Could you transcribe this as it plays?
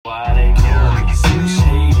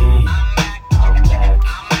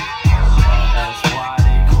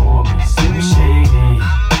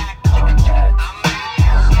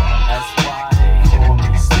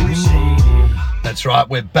That's right,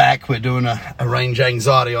 we're back. We're doing a range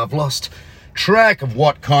anxiety. I've lost track of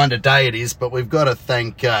what kind of day it is, but we've got to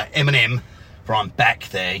thank Eminem for I'm back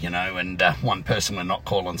there, you know, and one person we're not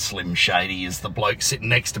calling Slim Shady is the bloke sitting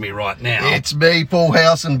next to me right now. It's me, Paul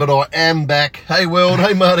Howson, but I am back. Hey, world.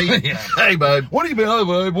 Hey, Marty. Yeah. Hey, babe. What have you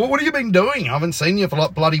been, what have you been doing? I haven't seen you for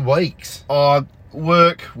like bloody weeks.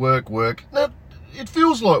 Work. Now, it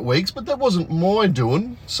feels like weeks, but that wasn't my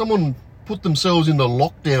doing. Someone put themselves into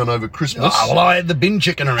lockdown over Christmas. Oh, well, I had the bin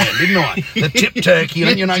chicken around, didn't I? The tip turkey,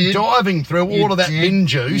 and, you know, diving through all of that bin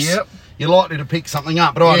juice. Yep. You're likely to pick something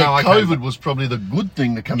up, but I know I COVID was probably the good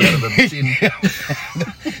thing to come out of the bin.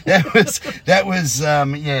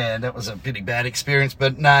 that was a pretty bad experience,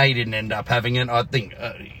 but no, he didn't end up having it. I think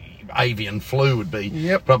avian flu would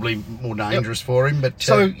be probably more dangerous for him. But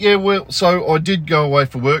so I did go away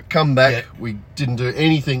for work, come back. Yeah. We didn't do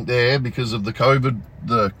anything there because of the COVID,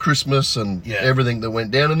 the Christmas and everything that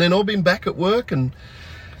went down, and then I've been back at work and.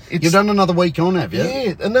 You've done another week on, have you?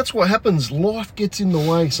 Yeah, and that's what happens. Life gets in the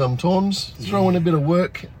way sometimes. Throw in a bit of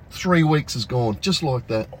work, 3 weeks is gone, just like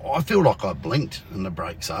that. I feel like I blinked and the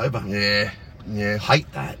break's over. Yeah.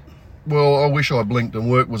 Hate that. Well, I wish I blinked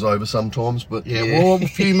and work was over sometimes, but well, a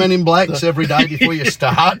few Men in Blacks every day before you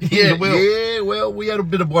start. Well, we had a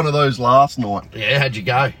bit of one of those last night. Yeah, how'd you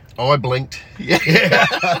go? I blinked. Yeah,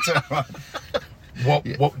 that's all right.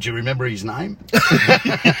 What do you remember his name?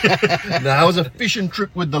 No, it was a fishing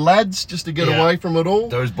trip with the lads just to get away from it all.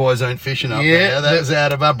 Those boys ain't fishing up there. That was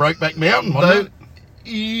out of Brokeback Mountain, wasn't it?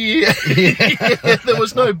 Yeah, there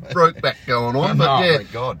was no Brokeback going on,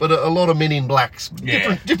 but but a lot of Men in Blacks,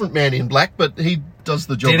 different Man in Black, but he does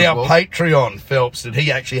the job. Did our Patreon Phelps? Did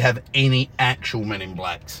he actually have any actual Men in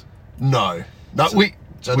Blacks? No,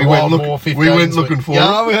 So we went looking for it. We went looking.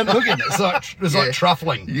 It's like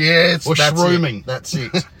truffling. Yeah, or shrooming. That's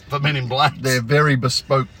it. For Men in Black. They're very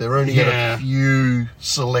bespoke. They're only at a few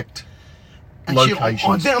select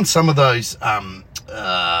locations. I found some of those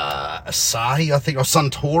Asahi, I think, or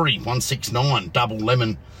Suntory 169 double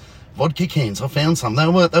lemon vodka cans. I found some. They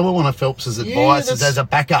were one of Phelps's advices as a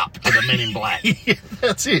backup to the Men in Black. Yeah,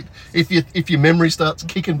 that's it. If your memory starts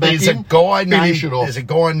kicking back There's a guy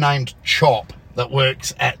named Chop that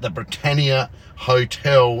works at the Britannia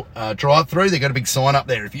Hotel drive-through. They've got a big sign up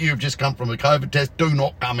there. If you've just come from a COVID test, do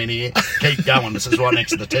not come in here. Keep going. This is right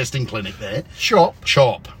next to the testing clinic there. Chop.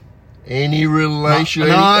 Any relation?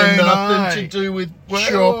 Nothing to do with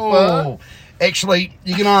Chopper. Actually,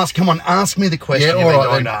 you can ask. Come on, ask me the question you're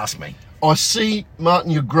going to ask me. I see,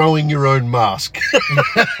 Martin, you're growing your own mask.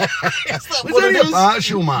 It's only a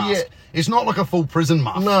partial mask. Yeah. It's not like a full prison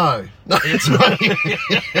mask. No. It's not.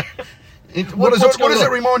 What does it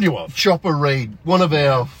remind you of? Chopper Read, one of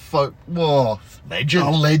our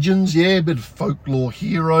legends, a bit of folklore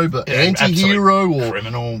hero, but anti-hero or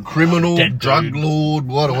criminal, drug lord,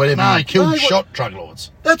 whatever. No, he killed shot drug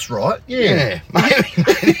lords. That's right, yeah.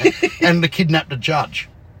 And kidnapped a judge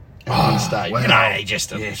at one stage. Wow. You know,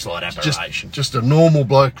 just a slight aberration. Just a normal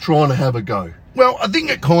bloke trying to have a go. Well, I think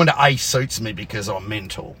it kind of suits me because I'm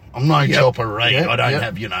mental. I'm no Chopper Read. I don't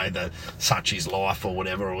have, the Such Is Life or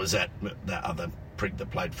whatever, or was that other prick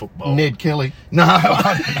that played football? Ned Kelly. No, I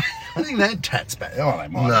don't know. I think they had tats back. Oh, they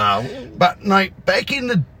might. No. But no, back in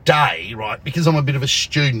the day, right, because I'm a bit of a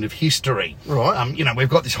student of history. Right. We've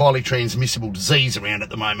got this highly transmissible disease around at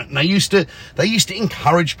the moment. And they used to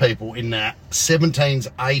encourage people in the 1700s,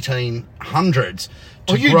 1800s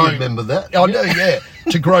you remember that? I do, yeah.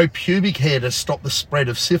 To grow pubic hair to stop the spread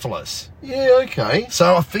of syphilis. Yeah, okay.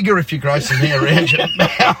 So I figure if you grow some hair around your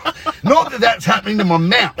mouth, not that that's happening to my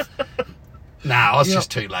mouth. No, I was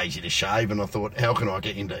just too lazy to shave, and I thought, how can I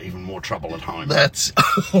get into even more trouble at home?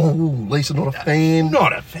 Lisa, not a fan.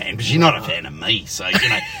 Not a fan, because you're not a fan of me. So,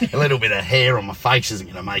 a little bit of hair on my face isn't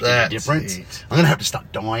going to make any difference. I'm going to have to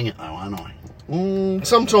start dyeing it, though, aren't I?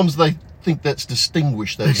 Sometimes they think that's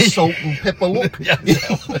distinguished, that salt and pepper look.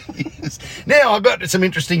 Now, I got some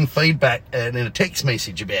interesting feedback in a text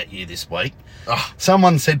message about you this week.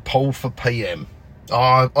 Someone said Paul for PM.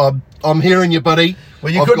 I'm hearing you, buddy.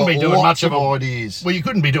 Well, you couldn't be doing much of ideas. Well, you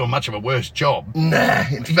couldn't be doing much of a worse job. Nah,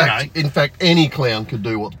 in fact, any clown could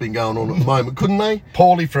do what's been going on at the moment, couldn't they?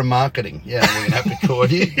 Paulie from marketing. Yeah, we're going to have to call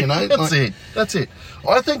you, That's it.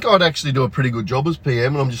 I think I'd actually do a pretty good job as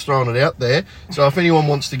PM, and I'm just throwing it out there. So if anyone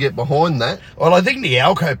wants to get behind that... Well, I think the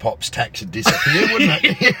Alco Pops tax would disappear, wouldn't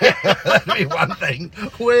it? That'd be one thing.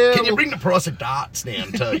 Well, can you bring the price of darts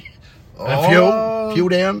down, too? Fuel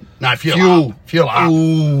down? No, fuel up.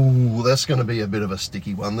 Ooh, that's going to be a bit of a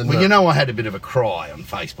sticky one, isn't it? I had a bit of a cry on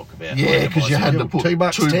Facebook about it. Yeah, because you had to put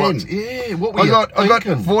 $2.10. Yeah, what were you I got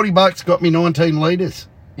 $40, got me 19 litres.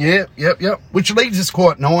 Yeah, yep. Which leads us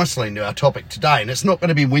quite nicely into our topic today, and it's not going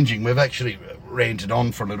to be whinging. We've actually ranted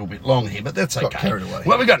on for a little bit long here, but that's okay. Got carried away.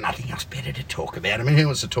 Well, we've got nothing else better to talk about. I mean, who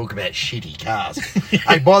wants to talk about shitty cars?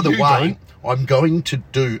 Hey, by the way, I'm going to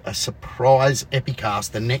do a surprise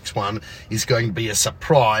Epicast. The next one is going to be a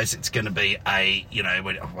surprise. It's going to be a, you know,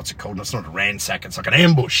 what's it called? It's not a ransack. It's like an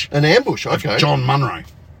ambush. An ambush, okay. John Munro.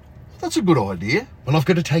 That's a good idea. Well, I've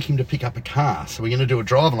got to take him to pick up a car, so we're going to do a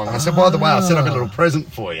drive along. I said, by the way, I set up a little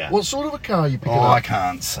present for you. What sort of a car are you picking up? I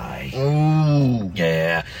can't say. Ooh.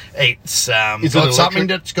 Yeah, it's got it something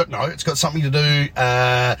to, it's got something to do.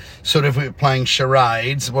 Sort of, we're playing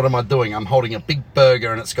charades. What am I doing? I'm holding a big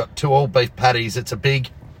burger, and it's got 2 all beef patties. It's a Big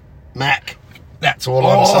Mac. That's all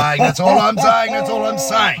I'm saying. That's all I'm saying. That's all I'm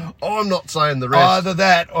saying. I'm not saying the rest. Either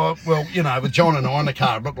that, or, well, you know, with John and I in the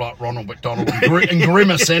car, it looked like Ronald McDonald and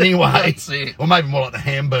Grimace anyway. That's it. Or maybe more like the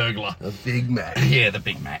Hamburglar. The Big Mac. Yeah, the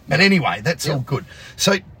Big Mac. But anyway, that's all good.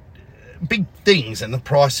 So, big things and the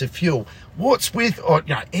price of fuel. What's with, or,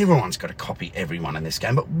 you know, everyone's got to copy everyone in this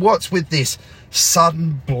game, but what's with this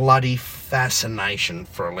sudden bloody fascination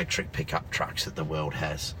for electric pickup trucks that the world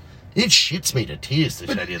has? It shits me to tears, to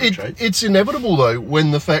tell you the truth. It's inevitable, though,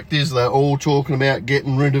 when the fact is they're all talking about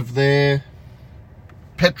getting rid of their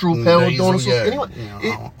petrol-powered dinosaurs. Yeah.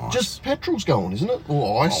 Anyway, just petrol's going, isn't it?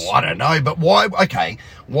 Or ice? Oh, I don't know, but why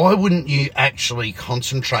wouldn't you actually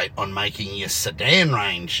concentrate on making your sedan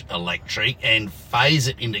range electric and phase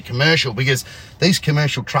it into commercial? Because these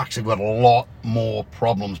commercial trucks have got a lot more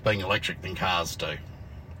problems being electric than cars do.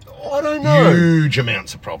 I don't know. Huge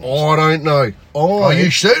amounts of problems. I don't know. Oh,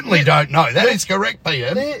 you certainly don't know. That is correct,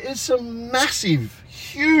 PM. There is some massive,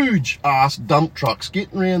 huge-ass dump trucks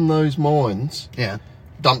getting around those mines. Yeah.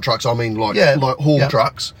 Dump trucks, I mean like haul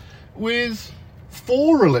trucks, with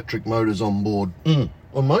 4 electric motors on board.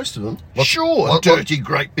 On most of them. A dirty,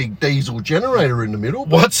 great big diesel generator in the middle.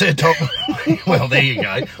 What's their top... Well, there you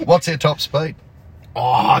go. What's their top speed?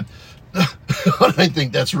 Oh, I don't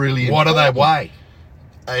think that's really What do they weigh?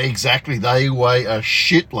 Exactly, they weigh a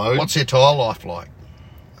shitload. What's their tyre life like?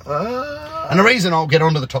 And the reason I'll get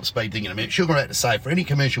onto the top speed thing in a minute, Sugar had to say, for any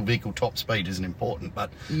commercial vehicle, top speed isn't important,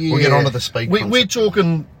 but we'll get onto the speed concept. We're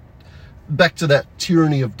talking back to that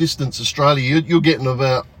tyranny of distance, Australia. You're getting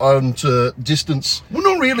about onto distance. Well,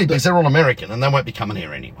 not really, because they're all American, and they won't be coming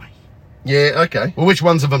here anyway. Yeah, okay. Well, which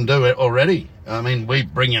ones of them do it already? I mean, we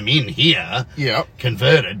bring them in here,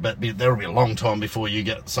 converted, but there'll be a long time before you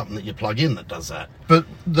get something that you plug in that does that. But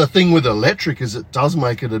the thing with electric is it does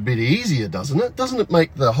make it a bit easier, doesn't it? Doesn't it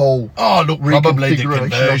make the whole probably the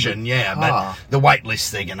conversion, but the wait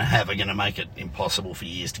lists they're going to have are going to make it impossible for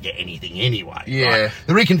years to get anything anyway. Yeah. Right?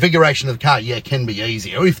 The reconfiguration of the car, can be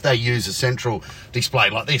easier if they use a central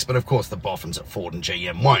display like this, but of course the boffins at Ford and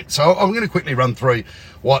GM won't. So I'm going to quickly run through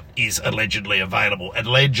what is allegedly available.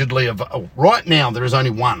 Right now, there is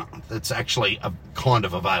only one that's actually kind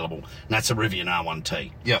of available, and that's a Rivian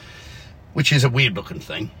R1T. Yep. Which is a weird-looking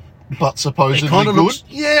thing. But supposedly good? Looks,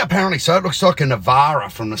 yeah, apparently so. It looks like a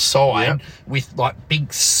Navara from the side with, like,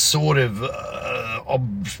 big sort of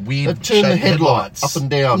weird turn the headlights up and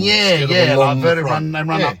down. Yeah, they run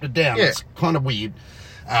up and down. Yeah. It's kind of weird.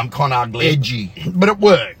 Kind of ugly. Edgy. But it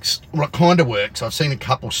works. Well, it kind of works. I've seen a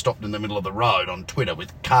couple stopped in the middle of the road on Twitter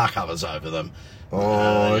with car covers over them.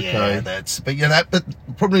 Oh, okay. But the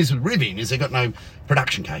problem is with Rivian is they've got no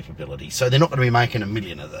production capability, so they're not going to be making 1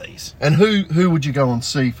 million of these. And who would you go and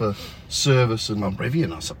see for service and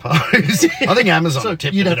Rivian, I suppose? I think Amazon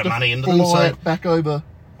tipped a bit of money into them. Fly it back over.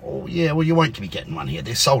 Oh yeah, well you won't be getting one here.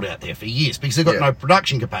 They're sold out there for years because they've got no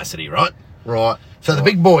production capacity, right? Right. So the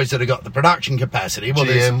big boys that have got the production capacity, well,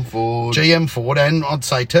 GM, Ford, and I'd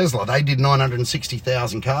say Tesla. They did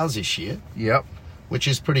 960,000 cars this year. Yep. Which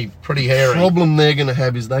is pretty hairy. The problem they're going to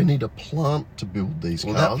have is they need a plant to build these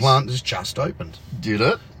cars. Well, that plant has just opened. Did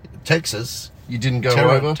it? Texas. You didn't go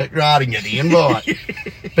over? I didn't get the invite.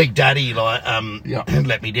 Big Daddy let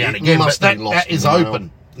me down again. But that is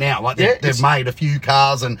open now. Like they've made a few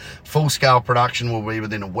cars, and full-scale production will be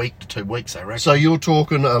within a week to 2 weeks, I reckon. So you're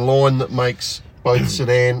talking a line that makes both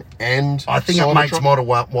sedan and I think it makes Model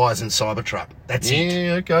Ys and Cybertruck. That's it.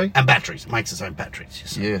 Yeah, okay. And batteries. It makes its own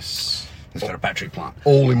batteries. Yes. It's got a battery plant.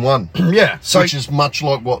 All in one. Yeah. So, which is much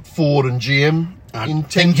like what Ford and GM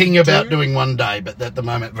thinking about doing one day, but at the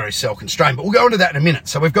moment very self-constrained. But we'll go into that in a minute.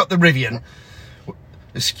 So we've got the Rivian.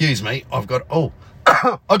 Excuse me. I've got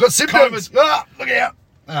I've got symptoms. Look out.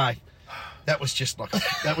 No. That was just like a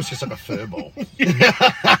fur ball.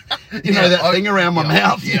 You know that thing around my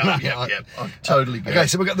mouth? Yeah. I totally get it. Okay,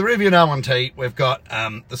 so we've got the Rivian R1T, we've got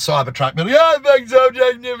the Cybertruck.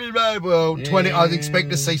 Well, 20, I'd expect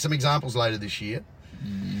to see some examples later this year.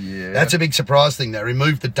 Yeah. That's a big surprise thing. They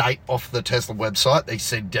removed the date off the Tesla website. They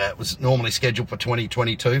said it was normally scheduled for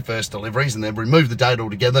 2022 first deliveries, and they've removed the date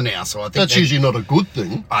altogether now. So I think that's usually not a good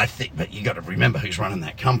thing. I think, but you got to remember who's running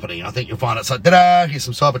that company. I think you'll find it's like, ta-da, here's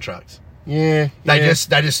some Cybertrucks. Yeah, they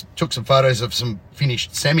just took some photos of some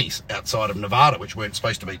finished semis outside of Nevada, which weren't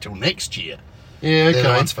supposed to be till next year. Yeah, okay. They're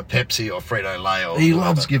the ones for Pepsi or Frito-Lay. Or he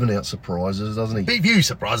loves giving out surprises, doesn't he? Big few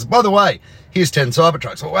surprises. By the way, here's 10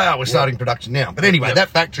 Cybertrucks. Oh, wow, we're starting production now. But anyway, that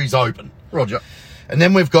factory's open. Roger. And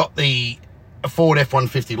then we've got the Ford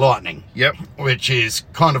F-150 Lightning. Yep. Which is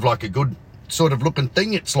kind of like a good sort of looking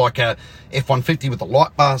thing. It's like a F-150 with a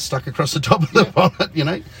light bar stuck across the top of the bonnet, you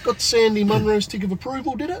know. Got Sandy Munro's tick of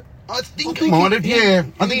approval, did it? I think it might have, yeah.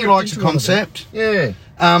 I think he likes the concept. Yeah.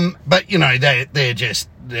 But, you know,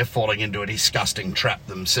 they're falling into a disgusting trap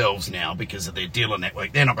themselves now because of their dealer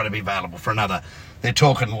network. They're not going to be available for they're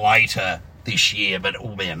talking later this year, but it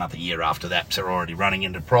will be another year after that, so they're already running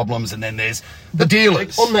into problems. And then there's the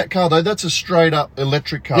dealers. On that car, though, that's a straight-up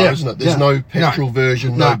electric car, isn't it? There's no petrol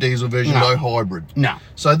version, no diesel version, no hybrid. No.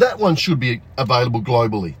 So that one should be available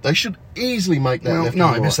globally. They should easily make that left and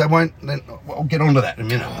right. Because they won't. I'll get onto that in a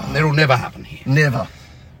minute. That'll never happen here. Never.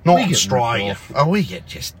 Not in Australia. We get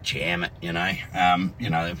just jam it, you know.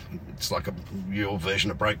 It's like your version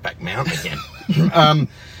of Brokeback Mountain again.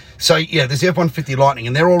 So, yeah, there's the F-150 Lightning,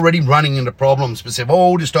 and they're already running into problems. But they've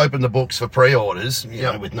all just opened the books for pre-orders, you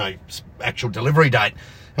know, with no actual delivery date.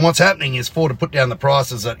 And what's happening is Ford have put down the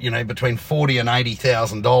prices at, you know, between $40,000 and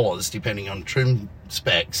 $80,000, depending on trim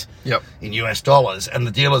specs in US dollars. And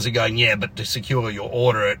the dealers are going, yeah, but to secure your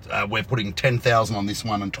order, we're putting $10,000 on this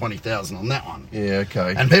one and $20,000 on that one. Yeah,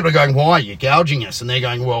 okay. And people are going, why? You're gouging us. And they're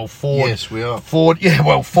going, well, Ford... Yes, we are. Ford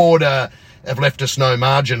have left us no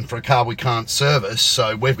margin for a car we can't service,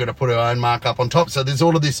 so we've got to put our own markup on top. So there's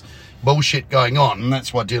all of this bullshit going on, and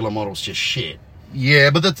that's why dealer model's just shit. Yeah,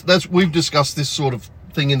 but that's we've discussed this sort of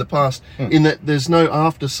thing in the past, in that there's no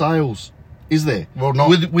after sales, is there? Well, not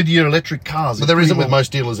with your electric cars. But there isn't with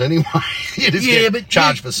most dealers anyway. You just get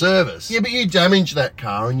charged for service. Yeah, but you damage that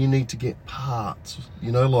car and you need to get parts,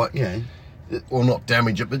 you know, like, or not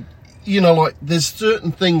damage it, but you know, like, there's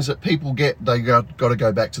certain things that people get, they got to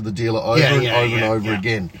go back to the dealer over and over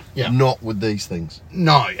again. Yeah. Not with these things.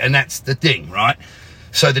 No, and that's the thing, right?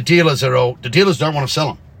 So the dealers don't want to sell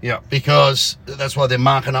them. Yeah. Because that's why they're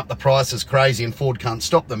marking up the prices crazy, and Ford can't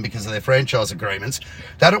stop them because of their franchise agreements.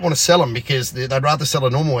 They don't want to sell them because they'd rather sell a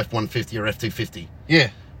normal F-150 or F-250. Yeah.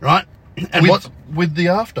 Right? And with the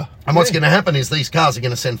after. And what's going to happen is these cars are going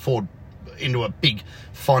to send Ford into a big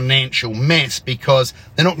financial mess because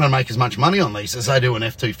they're not going to make as much money on these as they do an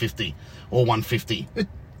F-250 or 150. It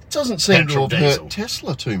doesn't seem to have hurt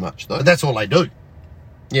Tesla too much, though. But that's all they do.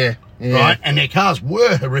 Yeah. Right? And their cars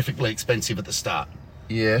were horrifically expensive at the start.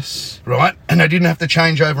 Yes. Right? And they didn't have to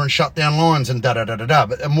change over and shut down lines and da-da-da-da-da,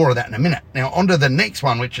 but more of that in a minute. Now, on to the next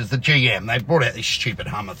one, which is the GM. They brought out this stupid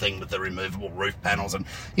Hummer thing with the removable roof panels, and,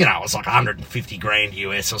 you know, it's like 150 grand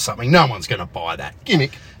US or something. No one's going to buy that.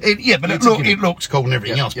 Gimmick. But it looks cool and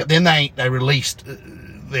everything else. But then they released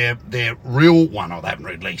their real one, or they haven't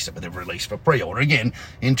released it, but they've released for pre-order again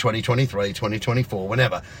in 2023, 2024,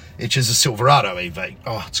 whenever, which is a Silverado EV.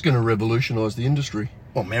 Oh, it's going to revolutionise the industry.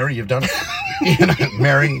 Well, Mary, you've done it. You know,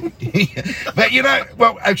 Mary. But, you know,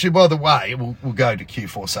 well, actually, by the way, we'll go to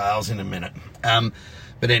Q4 sales in a minute.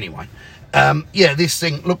 But anyway, this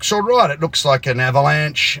thing looks all right. It looks like an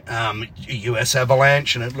Avalanche, US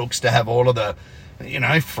Avalanche, and it looks to have all of the, you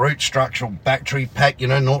know, fruit structural battery pack, you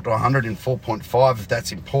know, 0 to 100 in 4.5, if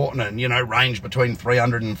that's important, and, you know, range between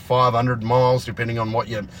 300 and 500 miles, depending on what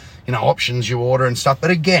options you order and stuff.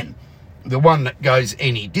 But again, the one that goes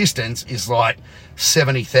any distance is like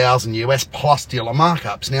 70,000 US plus dealer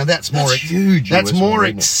markups. Now that's huge. That's more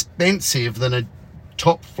expensive than a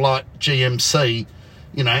top flight GMC,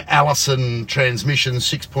 you know, Allison transmission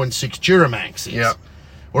 6.6 Duramax is. Yeah.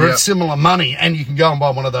 Or it's similar money, and you can go and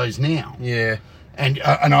buy one of those now. Yeah. And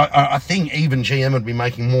I think even GM would be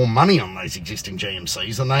making more money on those existing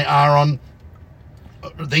GMCs than they are on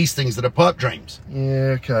these things that are pipe dreams.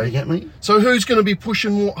 Yeah, okay. You get me? So who's going to be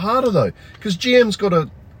pushing what harder, though? Because GM's got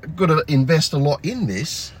to invest a lot in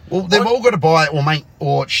this. Well, they've all got to buy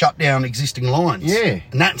or shut down existing lines. Yeah.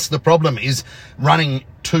 And that's the problem, is running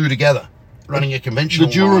two together. Running a conventional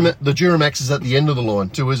line. The Duramax is at the end of the line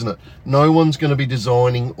too, isn't it? No one's going to be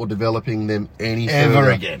designing or developing them any ever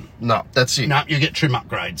further. Again. No, that's it. No, you get trim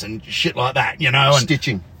upgrades and shit like that, you know. And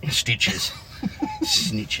stitching. Stitches.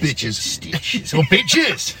 Snitches. Bitches. Stitches. Or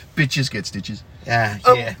bitches. Bitches get stitches.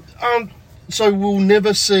 Yeah. So we'll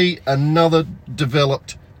never see another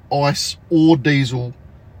developed ICE or diesel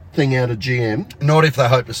thing out of GM. Not if they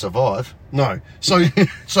hope to survive. No. So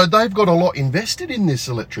they've got a lot invested in this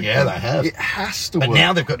electric. Yeah, they have. It has to But work.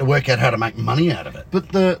 now they've got to work out how to make money out of it. But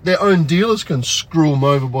their own dealers can screw them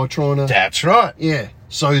over by trying to... That's right. Yeah.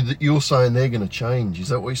 So that you're saying they're going to change. Is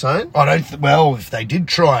that what you're saying? I don't. Well, if they did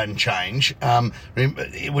try and change,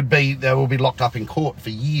 it would be they will be locked up in court for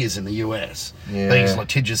years in the US. Yeah. Being as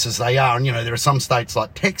litigious as they are, and there are some states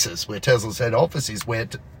like Texas where Tesla's head office is, where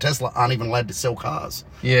Tesla aren't even allowed to sell cars.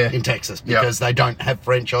 Yeah. In Texas because they don't have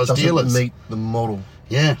franchise dealers. Doesn't meet the model.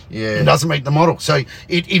 Yeah. It doesn't meet the model. So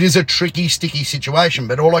it is a tricky, sticky situation.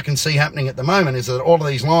 But all I can see happening at the moment is that all of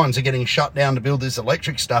these lines are getting shut down to build this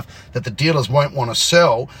electric stuff that the dealers won't want to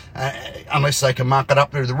sell unless they can mark it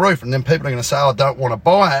up through the roof. And then people are going to say, I don't want to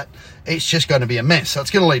buy it. It's just going to be a mess. So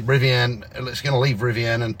it's going to leave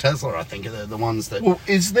Rivian and Tesla, I think, are the ones that... Well,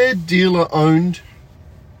 is there dealer-owned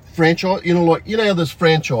franchise? How there's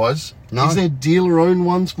franchise... No. Is there dealer-owned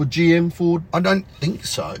ones for GM, Ford? I don't think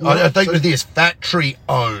so. No, I think with this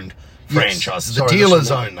factory-owned franchises, the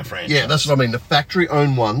dealers own the franchise. Yeah, that's what I mean. The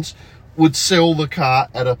factory-owned ones would sell the car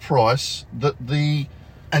at a price that the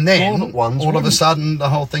and then private ones all of a wouldn't. sudden the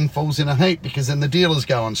whole thing falls in a heap because then the dealers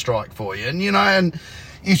go on strike for you, and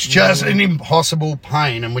it's just an impossible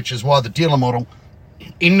pain, and which is why the dealer model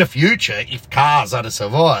in the future, if cars are to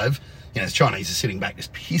survive, the Chinese are sitting back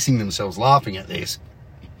just pissing themselves laughing at this.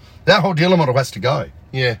 That whole dealer model has to go.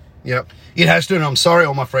 Yeah, yep. It has to, and I'm sorry,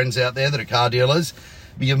 all my friends out there that are car dealers,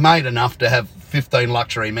 but you've made enough to have 15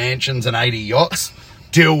 luxury mansions and 80 yachts.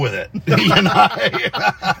 Deal with it,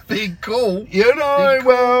 Big call.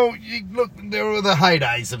 Well, look, there were the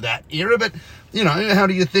heydays of that era, but, how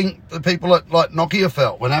do you think the people at Nokia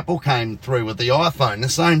felt when Apple came through with the iPhone? The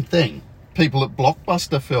same thing. People at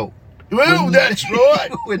Blockbuster felt. Well, that's right.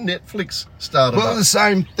 When Netflix started Well, up. the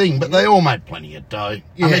same thing, but they all made plenty of dough.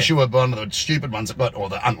 Yeah. Unless you were one of the stupid ones that got, or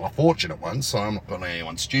the unfortunate ones, so I'm not calling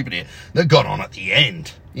anyone stupid here, that got on at the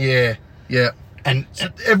end. Yeah, yeah. And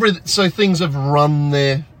So things have run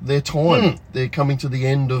their time. They're coming to the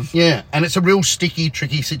end of... yeah, and it's a real sticky,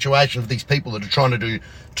 tricky situation for these people that are trying to do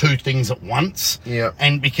two things at once. Yeah.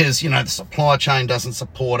 And because, the supply chain doesn't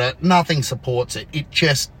support it, nothing supports it, it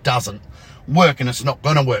just doesn't work, and it's not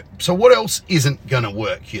going to work. So what else isn't going to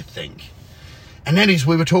work, you think? And that is,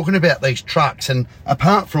 we were talking about these trucks, and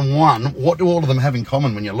apart from one, what do all of them have in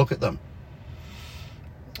common when you look at them?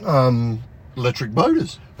 Electric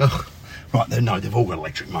motors. Right, no, they've all got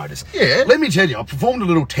electric motors. Yeah. Let me tell you, I performed a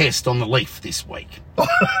little test on the Leaf this week.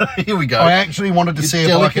 Here we go. I actually wanted to see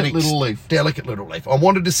if I could... Delicate little leaf. I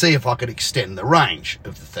wanted to see if I could extend the range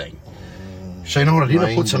of the thing. So you know what I did?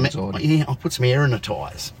 I put some air in the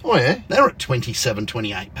tyres. Oh, yeah? They're at 27,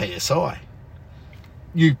 28 PSI.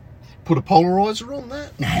 You put a polarizer on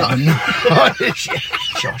that? No. I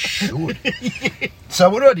should. So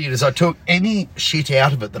what I did is I took any shit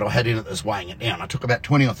out of it that I had in it that's weighing it down. I took about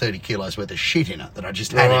 20 or 30 kilos worth of shit in it that I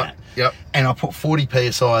just had in it. Yep. And I put 40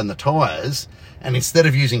 PSI in the tyres, and instead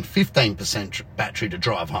of using 15% battery to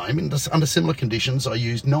drive home, under similar conditions, I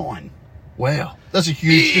used 9. Wow. That's a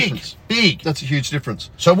huge difference. Big. That's a huge difference.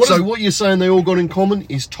 So what you're saying they all got in common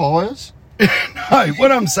is tyres? No,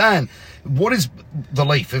 what I'm saying, what is the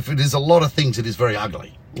Leaf? If it is a lot of things, it is very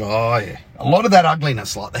ugly. Oh, yeah. A lot of that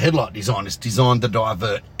ugliness, like the headlight design, is designed to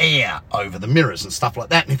divert air over the mirrors and stuff like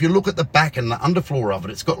that. And if you look at the back and the underfloor of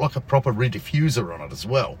it, it's got like a proper rear diffuser on it as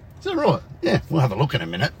well. Is that right? Yeah, we'll have a look in a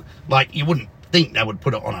minute. Like, you wouldn't think they would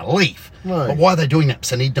put it on a Leaf. No. But why are they doing that?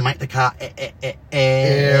 Because they need to make the car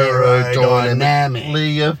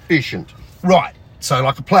aerodynamically efficient. Right. So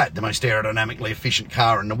like a Plaid, the most aerodynamically efficient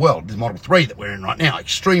car in the world, the Model 3 that we're in right now,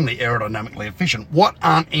 extremely aerodynamically efficient. What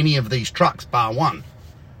aren't any of these trucks, bar one?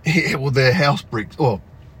 Yeah, well, they're house bricks, or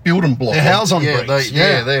building blocks. They're house on bricks.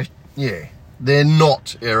 They're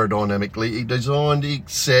not aerodynamically designed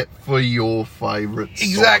except for your favourite.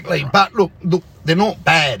 Exactly. But look, they're not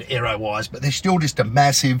bad aero-wise, but they're still just a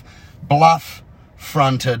massive,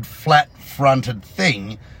 bluff-fronted, flat-fronted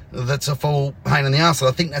thing that's a full pain in the arse. And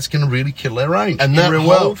I think that's going to really kill their range. And that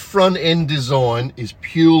whole front-end design is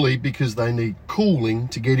purely because they need cooling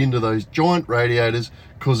to get into those giant radiators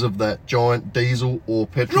because of that giant diesel or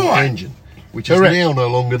petrol engine, which is now no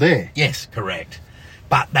longer there. Yes, correct.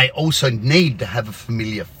 But they also need to have a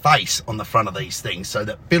familiar face on the front of these things so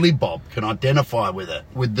that Billy Bob can identify with it.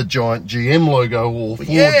 With the giant GM logo or Ford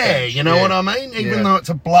badge. You know what I mean? Even though it's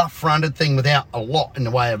a bluff-fronted thing without a lot in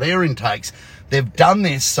the way of air intakes, they've done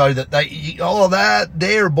this so that that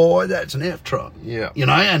there, boy, that's an F truck. Yeah. You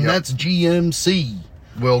know, and that's GMC.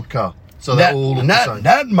 World Car. So they all look the same.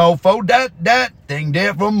 That mofo, that thing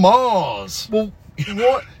there from Mars. Well,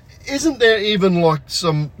 what? isn't there even like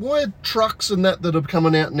some wired trucks and that are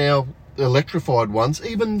coming out now, electrified ones,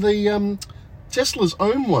 even the Tesla's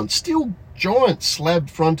own ones, still giant slab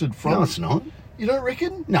fronted front? No, it's not. You don't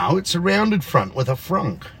reckon? No, it's a rounded front with a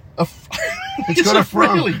frunk. It's got a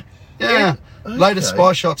frunk. Really? Yeah. Okay. Latest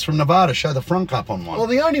spy shots from Nevada show the frunk up on one. Well,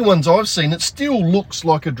 the only ones I've seen, it still looks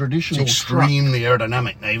like a traditional It's extremely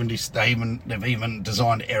aerodynamic. They've even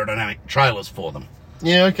designed aerodynamic trailers for them.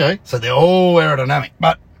 Yeah, okay. So they're all aerodynamic.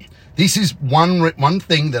 But this is one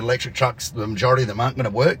thing that electric trucks, the majority of them, aren't going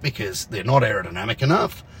to work because they're not aerodynamic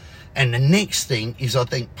enough. And the next thing is, I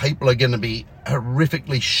think people are going to be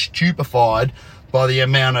horrifically stupefied by the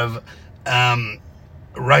amount of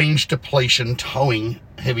range depletion towing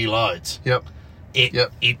heavy loads. Yep.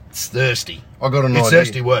 It's thirsty. I got an idea. It's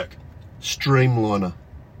thirsty work. Streamliner.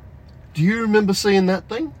 Do you remember seeing that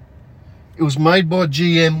thing? It was made by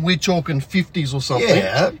GM. We're talking 50s or something.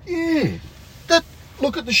 Yeah. Yeah.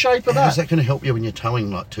 Look at the shape of that. How's that going to help you when you're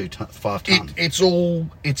towing like 5 ton? It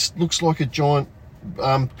looks like a giant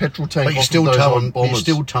petrol tank. But you're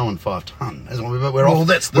still towing 5 ton.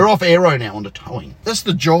 We're off aero now onto towing. That's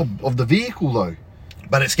the job of the vehicle, though.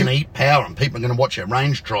 But it's going to eat power, and people are going to watch their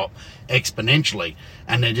range drop exponentially,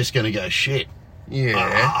 and they're just going to go shit.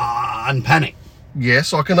 Yeah. And panic.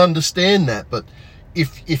 Yes, I can understand that, but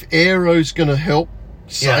if aero's going to help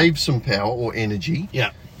save some power or energy,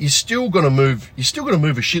 you're still going to move a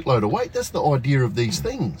shitload of weight. That's the idea of these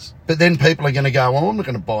things. But then people are going to go, I'm not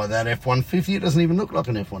going to buy that F-150. It doesn't even look like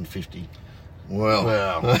an F-150.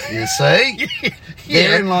 Well, you see?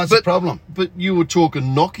 Therein lies the problem. But you were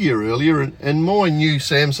talking Nokia earlier, and my new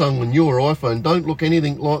Samsung and your iPhone don't look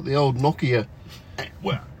anything like the old Nokia.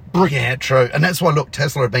 Well, yeah, true. And that's why, look,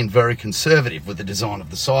 Tesla have been very conservative with the design of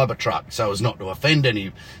the Cybertruck, so as not to offend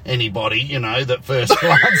anybody, that first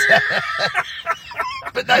glance.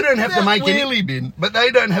 But they don't have to make But they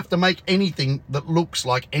don't have to make anything that looks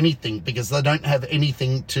like anything because they don't have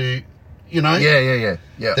anything to, Yeah.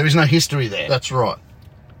 There is no history there. That's right.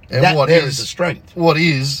 And that is the strength. What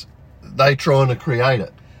is they trying to create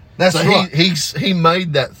it? That's right. He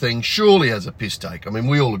made that thing surely as a piss take. I mean,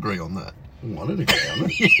 we all agree on that. I don't agree on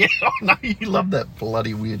it. Yeah, I know you love that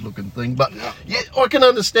bloody weird looking thing, but yeah, I can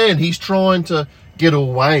understand he's trying to get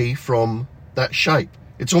away from that shape.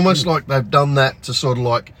 It's almost like they've done that to sort of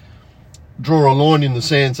like draw a line in the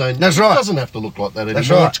sand saying, that's right. It doesn't have to look like that anymore. That's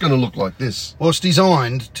right. It's going to look like this. Well, it's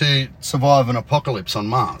designed to survive an apocalypse on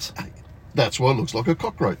Mars. That's why it looks like a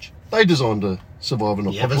cockroach. They designed to survive an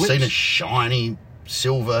apocalypse. You ever seen a shiny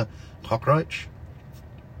silver cockroach?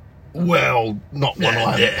 Well, not one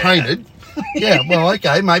I haven't painted. Yeah, well,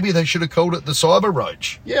 okay, maybe they should have called it the Cyber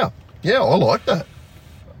Roach. Yeah, I like that.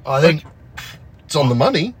 I think it's on the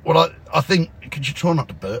money. Well, I think, could you try not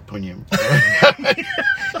to burp when you...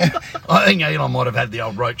 I think Elon might have had the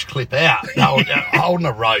old roach clip out, holding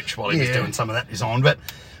a roach while he was doing some of that design. But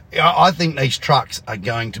I think these trucks are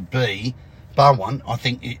going to be, bar one, I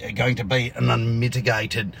think are going to be an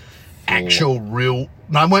unmitigated, actual, real...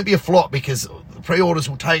 No, it won't be a flop because pre-orders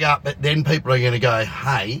will take up, but then people are going to go,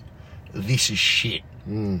 hey, this is shit,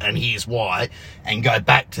 and here's why, and go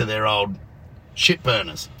back to their old shit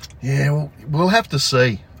burners. Yeah, well, we'll have to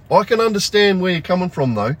see. I can understand where you're coming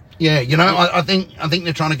from, though. Yeah, I think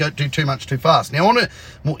they're trying to do too much too fast. Now, on a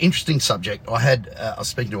more interesting subject, I was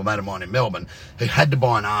speaking to a mate of mine in Melbourne who had to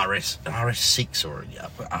buy an RS6 or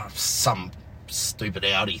some stupid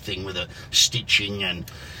Audi thing with a stitching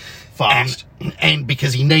and fast, and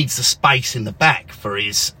because he needs the space in the back for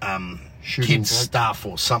his kids' stuff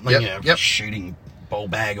or something, shooting ball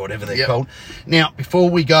bag or whatever they're called. Now, before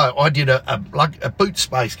we go, I did a boot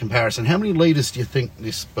space comparison. How many litres do you think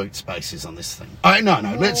this boot space is on this thing? Oh, no.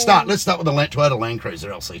 Let's start with the Toyota Land Cruiser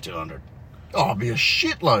LC200. Oh, it'd be a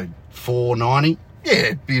shitload. 490. Yeah,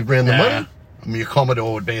 it'd be around the money. And your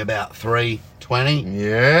Commodore would be about 320.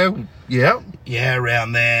 Yeah,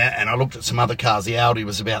 around there. And I looked at some other cars. The Audi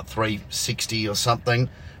was about 360 or something.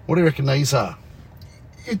 What do you reckon these are?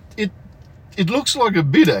 It looks like a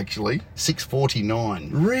bit, actually.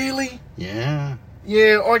 649. Really? Yeah.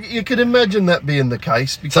 Yeah, you could imagine that being the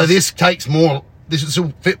case. Because so this takes more, this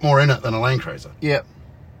will fit more in it than a Land Cruiser. Yeah.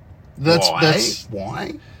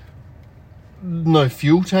 Why? No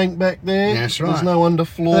fuel tank back there. That's right. There's no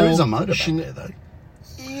underfloor. There is a motor back there, though.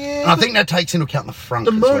 Yeah. And I think that takes into account the front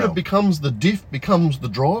as well. The motor becomes the diff, becomes the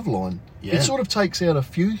drive line. Yeah. It sort of takes out a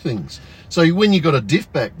few things. So when you've got a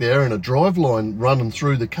diff back there and a drive line running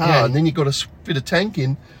through the car, and then you've got to fit a tank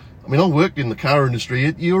in. I mean, I worked in the car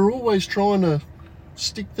industry. You're always trying to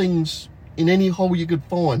stick things in any hole you could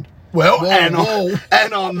find. Well, and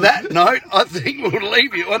on that note, I think we'll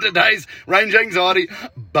leave you on today's Range Anxiety,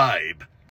 babe.